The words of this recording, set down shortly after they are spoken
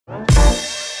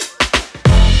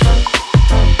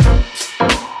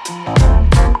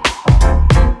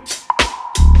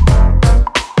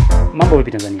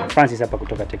Mambo vipi Tanzania? Francis hapa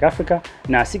kutoka Africa,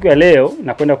 na siku ya leo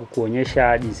nakwenda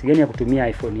kukuonyesha jinsi gani ya kutumia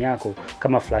iPhone yako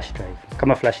kama flash drive,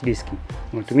 kama flash disk.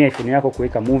 Unatumia iPhone yako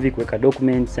kuweka movie, kuweka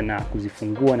documents na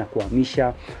kuzifungua na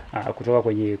kuhamisha kutoka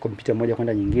kwenye kompyuta moja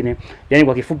kwenda nyingine. Yaani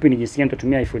kwa kifupi ni jinsi gani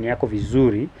utatumia iPhone yako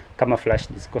vizuri kama flash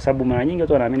disk. Kwa sababu mara nyingi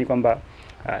watu wanaamini kwamba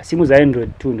simu za Android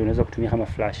tu ndio unaweza kutumia kama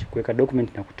flash, kuweka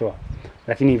document na kutoa.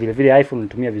 Lakini vile vile iPhone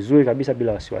unatumia vizuri kabisa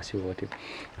bila wasiwasi wote.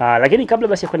 Lakini kabla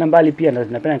basi ya kwenda mbali pia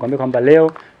napenda nikwambie kwamba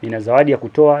leo nina zawadi ya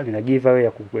kutoa, nina giveaway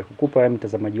ya kukupa wewe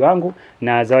mtazamaji wangu,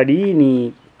 na zawadi hii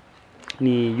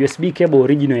ni USB cable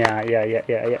original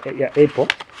ya Apple.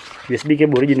 USB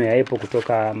cable original ya Apple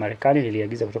kutoka Marekani,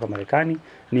 niliagiza kutoka Marekani.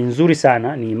 Ni nzuri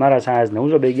sana, ni imara sana,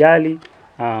 zinauzwa bei ghali.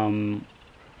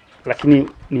 Lakini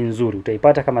ni nzuri,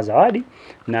 utaipata kama zawadi,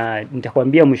 na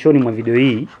nitakwambia mwishoni mwa video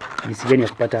hii jinsi gani ya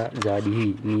kupata zawadi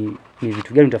hii. Ni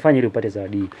vitu gani utafanya ili upate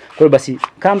zawadi hii. Kwa hiyo basi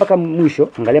kaa mpaka mwisho,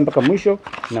 angalia mpaka mwisho,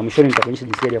 na mwishoni nitakuonyesha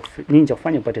jinsi gani ya nini cha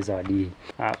kufanya upate zawadi hii.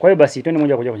 Kwa hiyo basi twende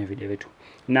moja kwa moja kwenye video yetu.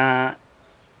 Na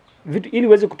vitu ili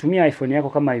uweze kutumia iPhone yako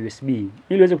kama USB,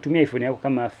 ili uweze kutumia iPhone yako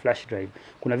kama flash drive,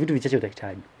 kuna vitu vichache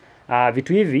utahitaji.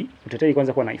 Vitu hivi utahitaji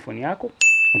kwanza kuwa na iPhone yako,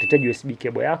 utahitaji USB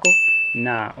cable yako,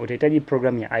 na utahitaji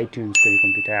program ya iTunes kwenye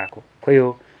kompyuta yako. Kwa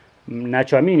hiyo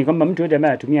ninachoamini ni kwamba mtu yote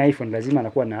ambaye anatumia iPhone lazima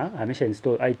anakuwa amesha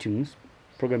install iTunes,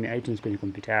 program ya iTunes kwenye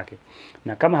kompyuta yake.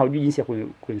 Na kama haujui jinsi ya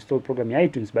kuinstall program ya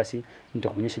iTunes, basi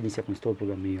nitakuonyesha jinsi ya kuinstall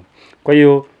program hiyo. Kwa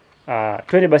hiyo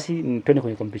twende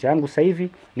kwenye kompyuta yangu sasa hivi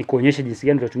nikuonyeshe jinsi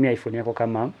gani utatumia iPhone yako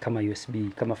kama USB,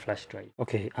 kama flash drive.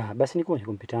 Okay, basi niko kwenye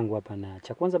kompyuta yangu hapa, na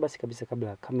cha kwanza basi kabisa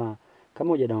kama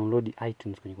huja download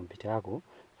iTunes kwenye kompyuta yako,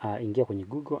 ingia kwenye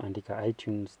Google, andika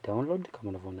iTunes download kama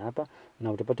unavyoona hapa,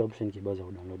 na utapata option kibao za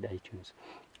download iTunes.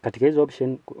 Katika hizo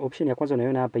option ya kwanza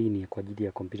unaiona hapa, hii ni kwa ajili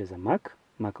ya kompyuta za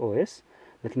Mac OS,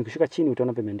 lakini ukishuka chini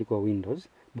utaona hapa imeandikwa Windows.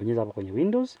 Bonyeza hapa kwenye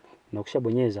Windows, na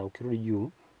ukishabonyeza ukirudi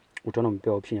juu utaona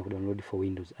umepewa option ya kudownload for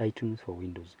Windows, iTunes for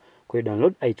Windows. Kwa hiyo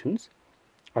download iTunes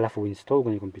alafu install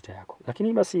kwenye kompyuta yako.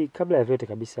 Lakini basi kabla ya vyote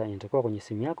kabisa inatakiwa kwenye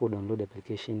simu yako download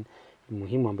application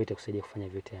muhimu ambayo itakusaidia kufanya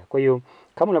vyote haya. Kwa hiyo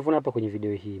kama unavyoona hapa kwenye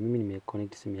video hii, mimi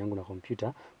nimeconnect simu yangu na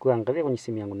kompyuta. Kwa hiyo angalia kwenye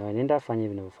simu yangu na nenda fanya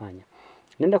hivi ninavyofanya.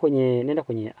 Nenda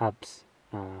kwenye apps,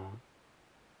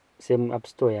 same app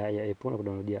store ya Apple na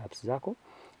kudownloadia apps zako.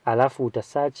 Alafu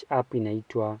utasearch app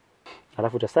inaitwa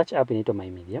My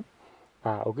Media.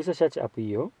 Ukisha search app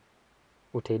hiyo,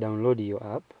 utaidownload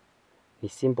hiyo app. Ni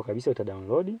simple kabisa,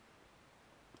 utadownload.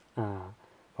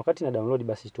 Wakati na download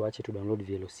basi tuache tu download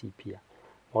VLC pia.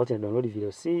 Wakati na download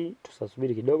VLC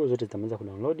tutasubiri kidogo, zote zitaanza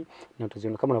kudownload, na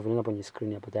utaziona kama unavyoona hapo kwenye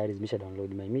screen hapa, tayari zimesha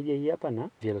download My Media hii hapa na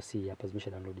VLC hapa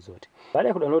zimesha download zote. Baada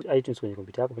ya kudownload iTunes kwenye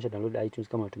kompyuta yako, umesha download iTunes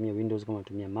kama unatumia Windows, kama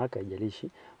unatumia Mac, haijalishi,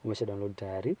 umesha download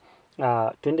tayari.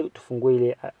 Twende tufungue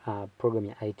ile program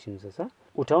ya iTunes sasa.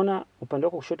 Utaona upande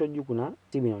wako kushoto juu kuna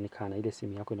simu inaonekana, ile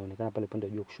simu yako inaonekana pale upande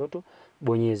wa juu kushoto.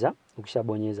 Bonyeza,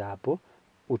 ukishabonyeza hapo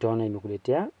utaona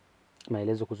imekuletea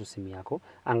maelezo kuhusu simu yako.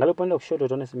 Angalia upande wa kushoto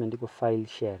utaona simu imeandikwa file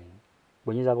sharing.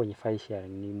 Bonyeza hapo kwenye file sharing.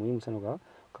 Ni muhimu sana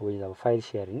ukabonyeza hapo file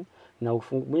sharing, na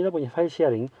bonyeza kwenye file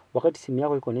sharing wakati simu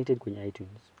yako iko connected kwenye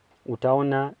iTunes.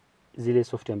 Utaona zile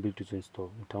software mbili tulizoinstall.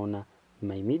 Utaona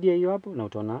My Media hiyo hapo, na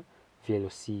utaona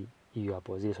VLC hiyo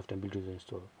hapo, zile software mbili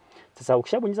tulizoinstall. Sasa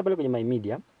ukishabonyeza pale kwenye My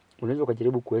Media, unaweza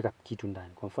ukajaribu kuweka kitu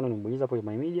ndani. Kwa mfano nimebonyeza hapo kwenye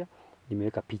My Media,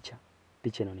 nimeweka picha.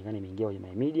 Picha inaonekana imeingia kwenye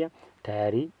My Media,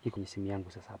 tayari iko kwenye simu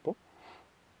yangu sasa hapo.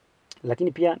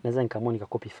 Lakini pia naweza nikaamua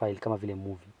nikacopy file kama vile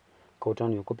movie. Kwa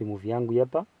utaona nimecopy movie yangu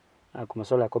hapa. Kwa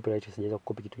masuala ya copyright sijaweza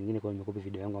kucopy kitu kingine, kwa hiyo nimecopy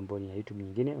video yangu ambayo ni ya YouTube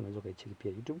nyingine, unaweza kaicheki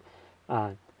pia YouTube.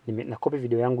 Na copy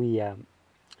video yangu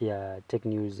ya Tech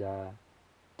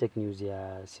News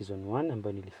ya season 1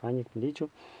 ambayo nilifanya kipindi hicho.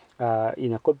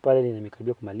 Ina copy pale,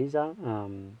 nimekaribia kumaliza.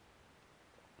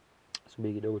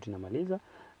 Subiri kidogo tunamaliza.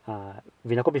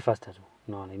 Vina copy faster tu.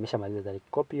 Unaona imeshamaliza tayari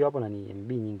copy hapo, na ni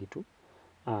MB nyingi tu.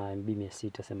 MB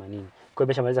 680. Kwa hiyo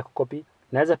nimeshamaliza kucopy.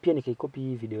 Naweza pia nikaicopy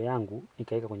hii video yangu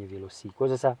nikaweka kwenye VLC. Kwa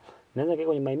hiyo sasa naweza nikaweka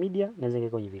kwenye My Media, naweza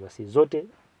nikaweka kwenye VLC. Zote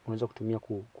unaweza kutumia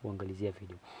kuangalizia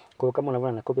video. Kwa hiyo kama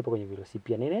unavyoona na copy hapa kwenye VLC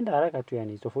pia. Na inaenda haraka tu,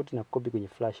 yani tofauti na copy kwenye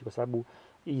flash, kwa sababu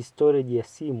hii storage ya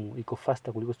simu iko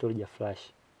faster kuliko storage ya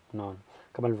flash. Unaona?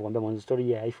 Kama nilivyokuambia mwanzo,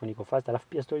 storage ya iPhone iko faster, alafu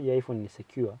pia storage ya iPhone ni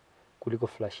secure kuliko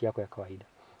flash yako ya kawaida.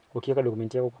 Ukiweka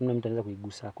document yako kuna mtu anaweza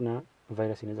kuigusa, hakuna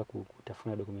virus inaweza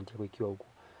kutafuna document yako ikiwa huko,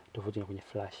 tofauti na kwenye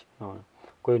flash. Unaona?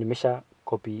 Kwa hiyo nimesha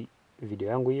copy video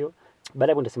yangu hiyo.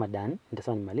 Baada ya hapo nitasema done,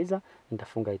 nitasema nimaliza,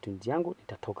 nitafunga iTunes yangu,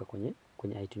 nitatoka kwenye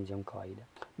iTunes yangu kawaida.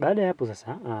 Baada ya hapo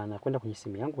sasa nakwenda kwenye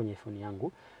simu yangu, kwenye iPhone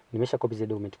yangu, nimesha copy zile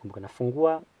document. Kumbuka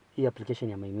nafungua hii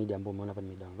application ya My Media ambayo umeona hapa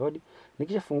nimedownload.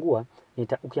 Nikishafungua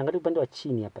ukiangalia upande wa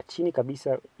chini hapa, chini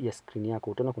kabisa ya screen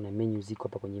yako utaona kuna menu ziko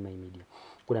hapa kwenye My Media.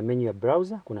 Kuna menu ya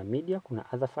browser, kuna media, kuna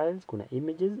other files, kuna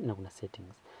images na kuna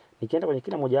settings. Nikienda kwenye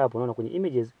kila moja hapo unaona kwenye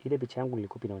images ile picha yangu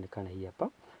nilikopi inaonekana hii hapa.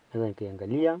 Naweza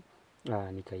nikaiangalia,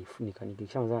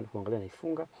 nikishaanza kuangalia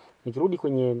naifunga. Nikirudi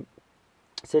kwenye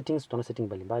settings utaona setting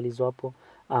mbalimbali hizo hapo.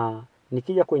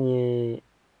 Nikija kwenye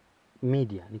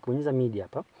media, nikibonyeza media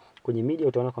hapa, kwenye media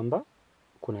utaona kwamba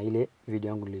kuna ile video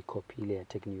yangu nilikopi ile ya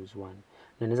Tech News 1.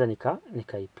 Na naweza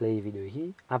nikaiplay video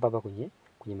hii hapa kwenye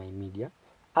My Media,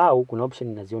 au kuna option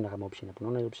ninaziona kama option hapo.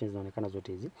 Unaona options zinaonekana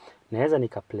zote hizi. Naweza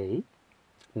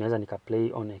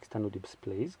nikaplay on external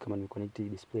displays kama ni connect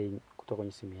display kutoka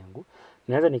kwenye simu yangu.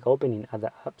 Naweza nika open in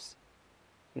other apps,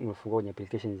 nimefungua kwenye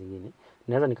applications zingine.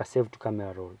 Naweza nika save to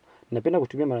camera roll. Napenda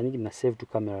kutumia mara nyingi na save to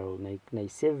camera roll, na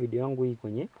save video yangu hii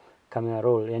kwenye camera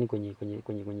roll, yani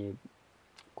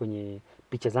kwenye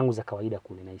picha zangu za kawaida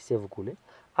kule, na save kule,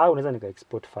 au unaweza nika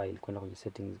export file kwenda kwenye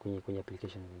settings kwenye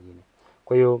applications zingine.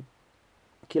 Kwa hiyo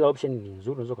kila option ni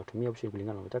nzuri, unaweza kutumia option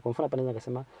kulingana na unataka. Kwa mfano hapa naweza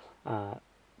kusema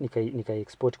nika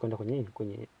export kwenda kwenye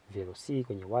VLC,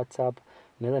 kwenye WhatsApp,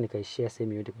 naweza nika share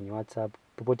sehemu yote kwenye WhatsApp,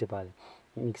 popote pale.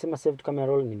 Nikisema save to camera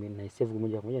roll, na save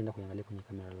moja kwa moja naenda kuangalia kwenye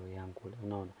camera roll yangu kule,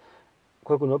 unaona. Kwa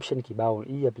hiyo kuna option kibao.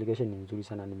 Hii application ni nzuri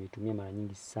sana, nimeitumia mara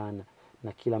nyingi sana,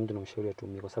 na kila mtu namshauri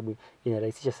atumie kwa sababu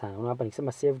inarahisisha sana. Unaona hapa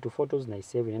nikisema save to photos, na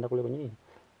save inaenda kule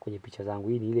kwenye picha zangu.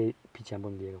 Hii ni ile picha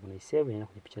ambayo niliweka, kuna save inaenda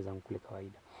kwenye picha zangu kule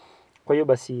kawaida. Kwa hiyo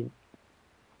basi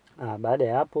baada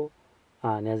ya hapo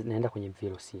naenda kwenye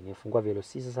VLC. Nifungua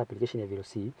VLC sasa, application ya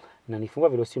VLC, na nifungua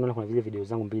VLC unaona kuna vile video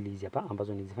zangu mbili hizi hapa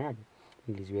ambazo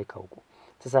niliziweka huko.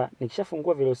 Sasa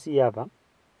nikishafungua VLC hapa,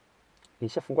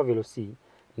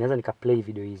 naweza nika play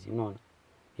video hizi, unaona.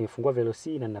 Nimefungua VLC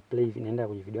na na play, naenda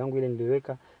kwenye video yangu ile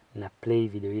niliweka, na play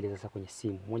video ile sasa kwenye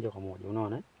simu moja kwa moja,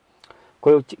 unaona.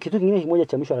 Kwa hiyo kitu kingine kimoja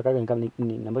cha mwisho haraka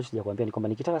ambacho sijakwambia ni kwamba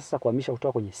nikitaka sasa kuhamisha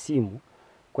kutoka kwenye simu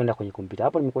kwenda kwenye kompyuta.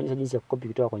 Hapo nimekuonyesha jinsi ya kukopi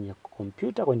kutoka kwenye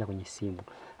kompyuta kwenda kwenye simu.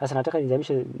 Sasa nataka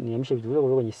nihamishe vitu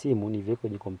vyangu kwenye simu niviweke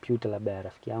kwenye kompyuta labda ya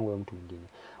rafiki yangu au mtu mwingine.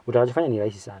 Utakachofanya ni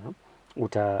rahisi sana.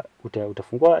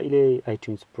 Utafungua ile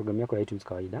iTunes, program yako ya iTunes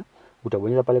kawaida.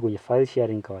 Utabonyeza pale kwenye file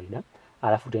sharing kawaida.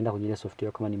 Alafu utaenda kwenye ile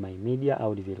software kama ni My Media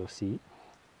au ni VLC.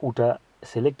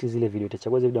 Select zile video,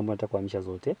 utachagua zile video ambazo unataka kuhamisha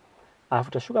zote. Alafu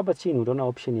utashuka hapa chini utaona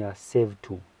option ya save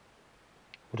to.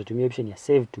 Utatumia option ya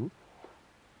save to.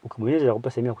 Ukibonyeza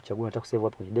itakupa sehemu ya kuchagua unataka kusave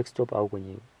wapi, kwenye desktop au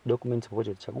kwenye documents, popote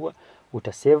utachagua.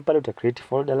 Utasave pale, uta create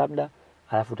folder labda,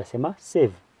 alafu utasema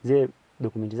save. Zile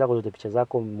dokumenti zako zote, picha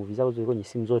zako, movie zako zote kwenye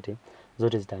simu zote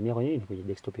zitahamia kwenye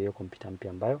desktop ya hiyo kompyuta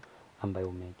mpya ambayo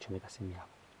umechomeka simu yako.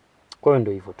 Kwa hiyo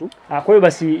ndio hivyo tu. Kwa hiyo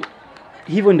basi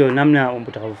hivyo ndio namna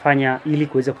utakavyofanya ili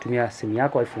kuweza kutumia simu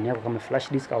yako, iPhone yako kama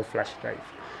flash disk au flash drive.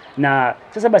 Na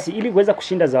sasa basi ili kuweza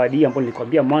kushinda zawadi hii ambayo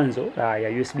nilikwambia mwanzo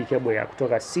ya USB cable ya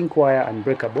kutoka ThinkWire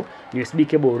Unbreakable, USB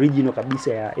cable original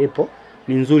kabisa ya Apple,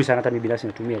 ni nzuri sana, hata mimi binafsi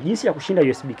natumia. Jinsi ya kushinda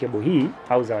USB cable hii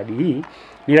au zawadi hii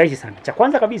ni rahisi sana. Cha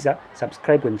kwanza kabisa,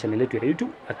 subscribe kwenye channel yetu ya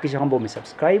YouTube. Hakikisha kwamba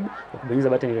umesubscribe kwa kubonyeza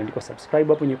button iliyoandikwa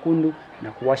subscribe hapo nyekundu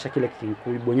na kuwasha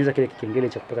kubonyeza kile kikengele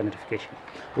cha kupata notification.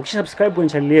 Ukisha subscribe kwenye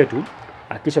channel yetu,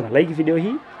 hakikisha una like video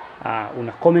hii,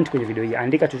 una comment kwenye video hii.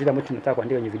 Andika chochote ambacho tunataka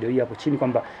kuandika kwenye video hii hapo chini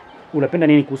kwamba unapenda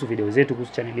nini kuhusu video zetu,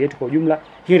 kuhusu channel yetu kwa ujumla.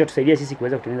 Hiyo itatusaidia sisi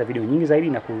kuweza kutengeneza video nyingi zaidi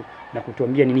na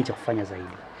kutuambia nini cha kufanya zaidi.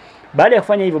 Baada ya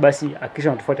kufanya hivyo basi, hakikisha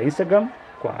unatufuata Instagram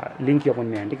kwa link hapo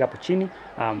nimeandika hapo chini,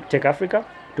 Tech Africa.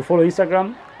 Tufollow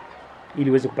Instagram ili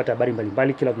uweze kupata habari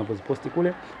mbalimbali kila tunapoziposti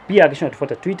kule. Pia hakikisha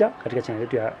unatufuata Twitter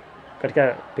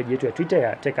katika page yetu ya Twitter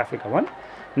ya Tech Africa 1.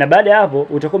 Na baada ya hapo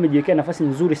utakuwa umejiwekea nafasi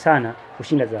nzuri sana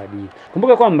kushinda zawadi hii.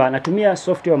 Kumbuka kwamba natumia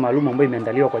software maalum ambayo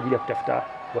imeandaliwa kwa ajili ya kutafuta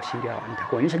washindi hawa.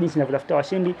 Nitakuonyesha jinsi ninavyotafuta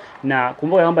washindi, na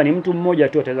kumbuka kwamba ni mtu mmoja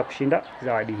tu ataweza kushinda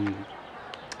zawadi hii.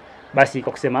 Basi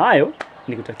kwa kusema hayo,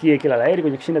 nikutakie kila laheri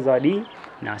kwenye kushinda zawadi hii,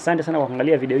 na asante sana kwa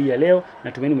kuangalia video hii ya leo.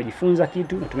 Natumaini umejifunza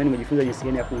kitu, natumaini umejifunza jinsi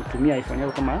gani ya kutumia iPhone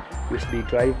yako kama USB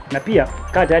drive, na pia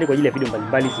kaa tayari kwa ajili ya video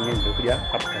mbalimbali zingine zitakuja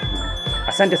hapo karibuni.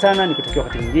 Asante sana, nikutakia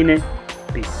wakati mwingine.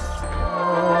 Peace.